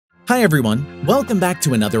Hi everyone, welcome back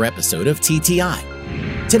to another episode of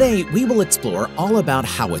TTI. Today we will explore all about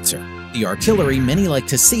Howitzer, the artillery many like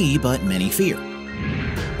to see but many fear.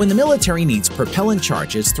 When the military needs propellant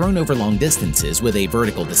charges thrown over long distances with a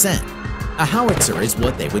vertical descent, a howitzer is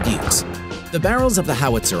what they would use. The barrels of the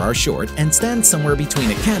howitzer are short and stand somewhere between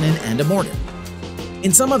a cannon and a mortar.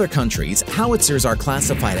 In some other countries, howitzers are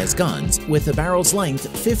classified as guns with the barrel's length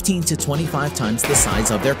 15 to 25 times the size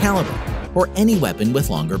of their caliber, or any weapon with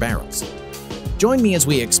longer barrels. Join me as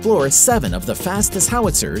we explore 7 of the fastest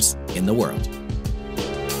howitzers in the world.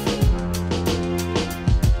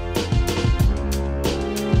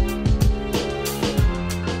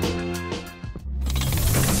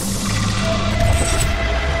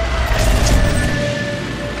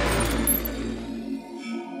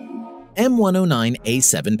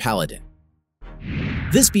 M109A7 Paladin.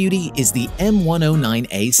 This beauty is the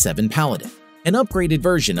M109A7 Paladin, an upgraded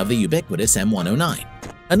version of the ubiquitous M109,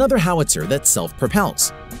 another howitzer that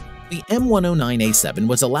self-propels. The M109A7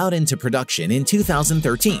 was allowed into production in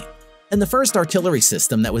 2013, and the first artillery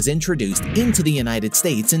system that was introduced into the United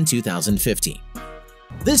States in 2015.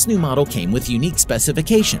 This new model came with unique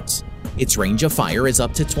specifications. Its range of fire is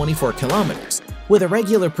up to 24 kilometers, with a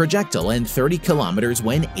regular projectile and 30 kilometers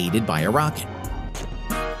when aided by a rocket.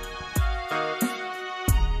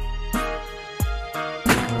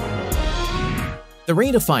 The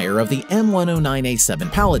rate of fire of the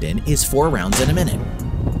M109A7 Paladin is 4 rounds in a minute.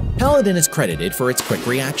 Paladin is credited for its quick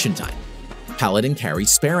reaction time. Paladin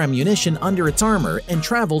carries spare ammunition under its armor and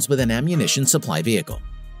travels with an ammunition supply vehicle.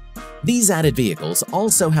 These added vehicles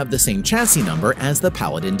also have the same chassis number as the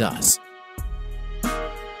Paladin does.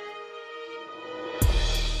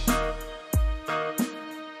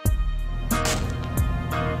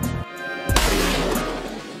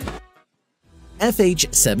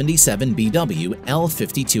 FH77 BW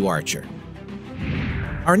L52 Archer.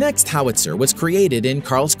 Our next howitzer was created in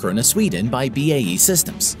Karlskrona, Sweden by BAE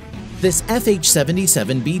Systems. This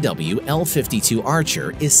FH77 BW L52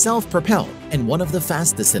 Archer is self-propelled and one of the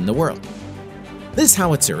fastest in the world. This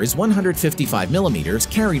howitzer is 155mm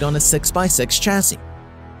carried on a 6x6 chassis.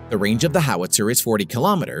 The range of the howitzer is 40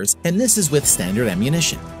 kilometers, and this is with standard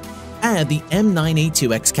ammunition. Add the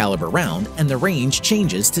M9A2X caliber round and the range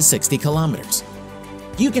changes to 60 kilometers.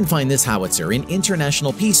 You can find this howitzer in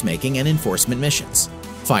international peacemaking and enforcement missions,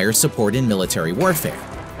 fire support in military warfare,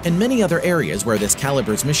 and many other areas where this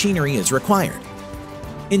caliber's machinery is required.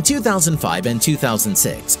 In 2005 and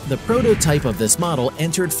 2006, the prototype of this model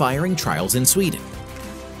entered firing trials in Sweden.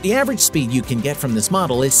 The average speed you can get from this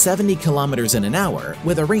model is 70 kilometers in an hour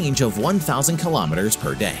with a range of 1,000 kilometers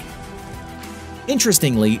per day.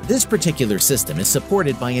 Interestingly, this particular system is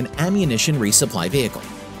supported by an ammunition resupply vehicle,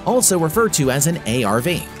 also referred to as an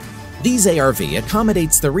ARV. These ARV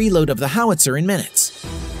accommodates the reload of the howitzer in minutes.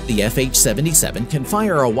 The FH77 can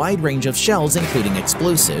fire a wide range of shells including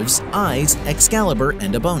explosives, eyes, Excalibur,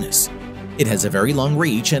 and a bonus. It has a very long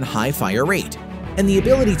reach and high fire rate, and the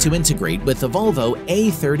ability to integrate with the Volvo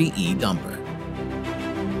A30E dumper.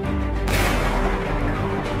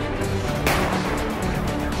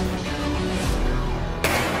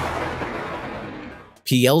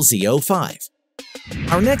 PLZ-05.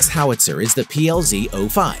 Our next howitzer is the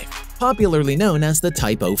PLZ-05, popularly known as the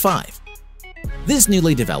Type 05. This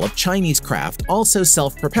newly developed Chinese craft also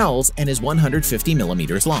self-propels and is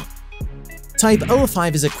 150mm long. Type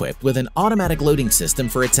 05 is equipped with an automatic loading system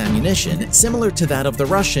for its ammunition similar to that of the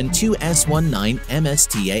Russian 2S19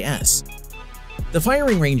 MSTAS. The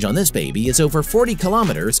firing range on this baby is over 40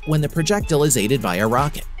 kilometers when the projectile is aided by a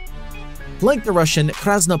rocket. Like the Russian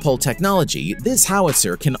Krasnopol technology, this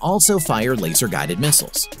howitzer can also fire laser-guided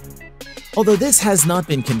missiles. Although this has not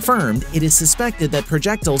been confirmed, it is suspected that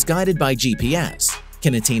projectiles guided by GPS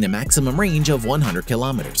can attain a maximum range of 100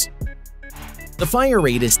 kilometers. The fire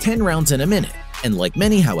rate is 10 rounds in a minute, and like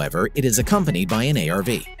many, however, it is accompanied by an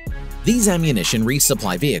ARV. These ammunition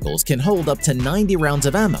resupply vehicles can hold up to 90 rounds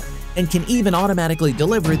of ammo and can even automatically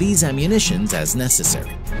deliver these ammunitions as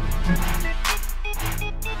necessary.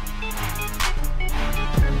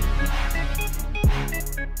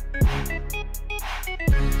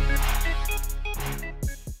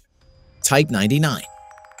 Type 99.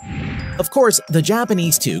 Of course, the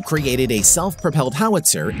Japanese too created a self-propelled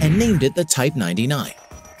howitzer and named it the Type 99.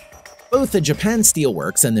 Both the Japan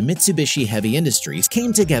Steelworks and the Mitsubishi Heavy Industries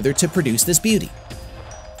came together to produce this beauty.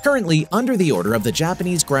 Currently, under the order of the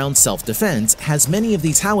Japanese Ground Self-Defense has many of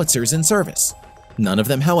these howitzers in service. None of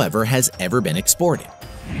them, however, has ever been exported.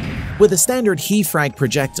 With a standard HE-frag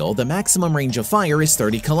projectile, the maximum range of fire is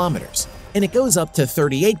 30 kilometers, and it goes up to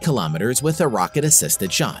 38 kilometers with a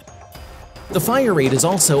rocket-assisted shot. The fire rate is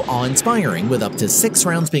also awe-inspiring, with up to 6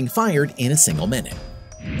 rounds being fired in a single minute.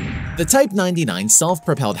 The Type 99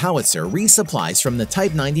 self-propelled howitzer resupplies from the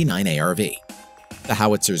Type 99 ARV. The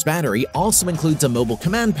howitzer's battery also includes a mobile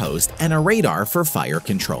command post and a radar for fire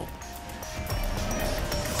control.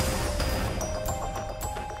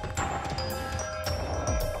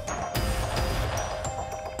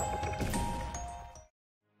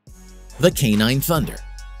 The K9 Thunder.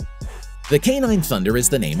 The K9 Thunder is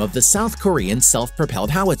the name of the South Korean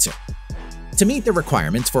self-propelled howitzer. To meet the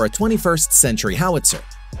requirements for a 21st century howitzer,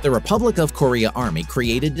 the Republic of Korea Army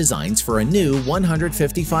created designs for a new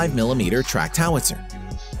 155mm tracked howitzer.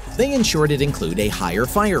 They ensured it include a higher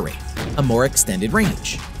fire rate, a more extended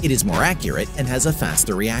range, it is more accurate, and has a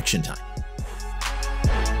faster reaction time.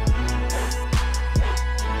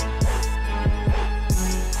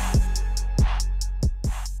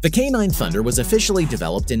 The K9 Thunder was officially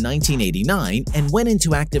developed in 1989 and went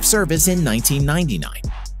into active service in 1999.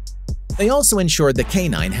 They also ensured the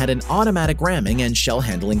K9 had an automatic ramming and shell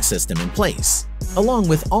handling system in place, along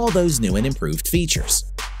with all those new and improved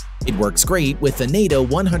features. It works great with the NATO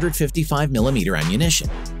 155mm ammunition.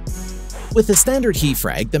 With the standard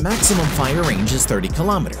HE-frag, the maximum fire range is 30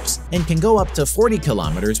 km and can go up to 40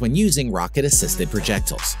 km when using rocket-assisted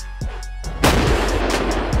projectiles.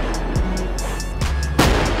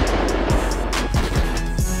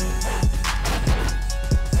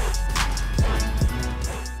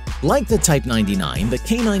 Like the Type 99, the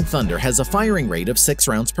K9 Thunder has a firing rate of 6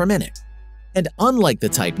 rounds per minute, and unlike the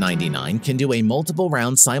Type 99, can do a multiple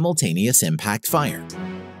round simultaneous impact fire.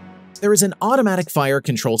 There is an automatic fire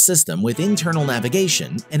control system with internal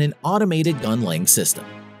navigation and an automated gun laying system.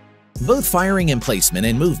 Both firing and placement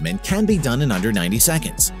and movement can be done in under 90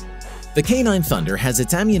 seconds. The K9 Thunder has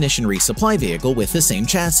its ammunition resupply vehicle with the same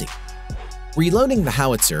chassis. Reloading the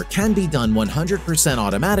howitzer can be done 100%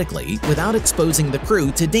 automatically without exposing the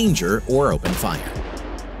crew to danger or open fire.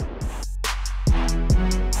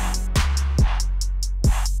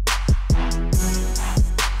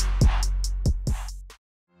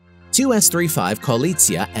 S35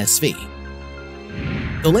 Coalition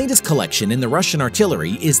SV. The latest collection in the Russian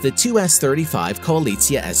artillery is the S35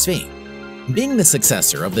 Coalition SV. Being the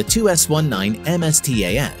successor of the S19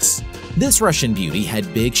 MSTAS, this Russian beauty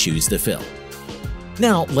had big shoes to fill.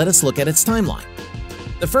 Now, let us look at its timeline.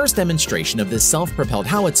 The first demonstration of this self-propelled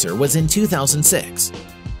howitzer was in 2006.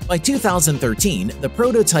 By 2013, the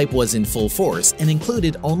prototype was in full force and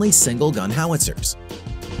included only single-gun howitzers. –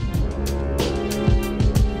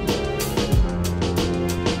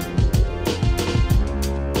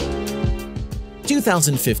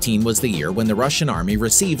 2015 was the year when the Russian army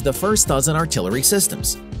received the first dozen artillery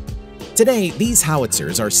systems. Today, these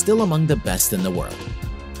howitzers are still among the best in the world.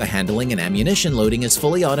 The handling and ammunition loading is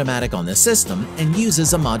fully automatic on this system and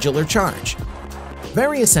uses a modular charge.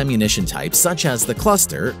 Various ammunition types such as the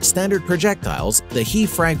cluster, standard projectiles, the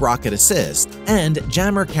HE-frag rocket assist, and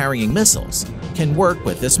jammer-carrying missiles can work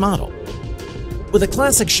with this model. With a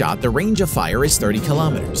classic shot, the range of fire is 30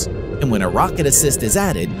 km, and when a rocket assist is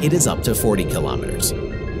added, it is up to 40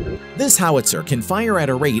 km. This howitzer can fire at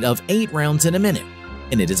a rate of 8 rounds in a minute,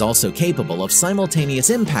 and it is also capable of simultaneous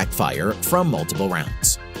impact fire from multiple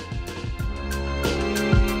rounds.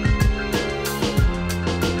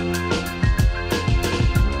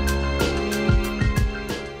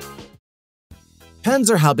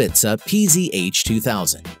 Panzerhabitsa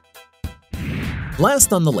Pzh2000.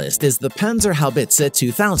 Last on the list is the Panzerhabitsa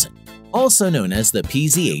Pzh2000, also known as the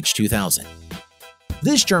Pzh2000.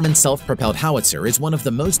 This German self-propelled howitzer is one of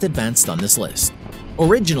the most advanced on this list.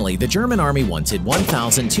 Originally, the German army wanted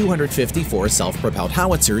 1,254 self-propelled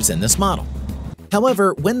howitzers in this model.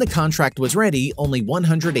 However, when the contract was ready, only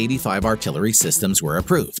 185 artillery systems were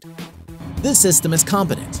approved. This system is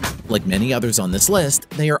competent. Like many others on this list,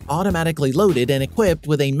 they are automatically loaded and equipped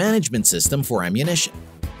with a management system for ammunition.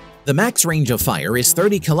 The max range of fire is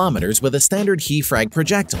 30 km with a standard HE-frag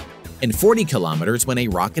projectile, and 40 km when a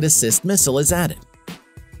rocket assist missile is added.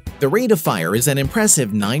 The rate of fire is an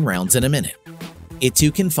impressive 9 rounds in a minute. It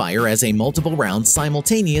too can fire as a multiple round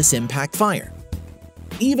simultaneous impact fire.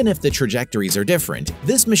 Even if the trajectories are different,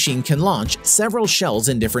 this machine can launch several shells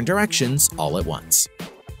in different directions all at once.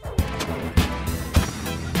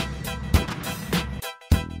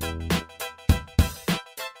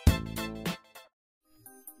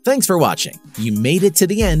 Thanks for watching. You made it to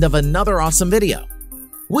the end of another awesome video.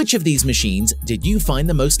 Which of these machines did you find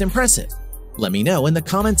the most impressive? Let me know in the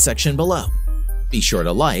comments section below. Be sure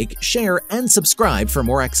to like, share, and subscribe for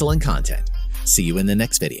more excellent content. See you in the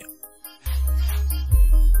next video.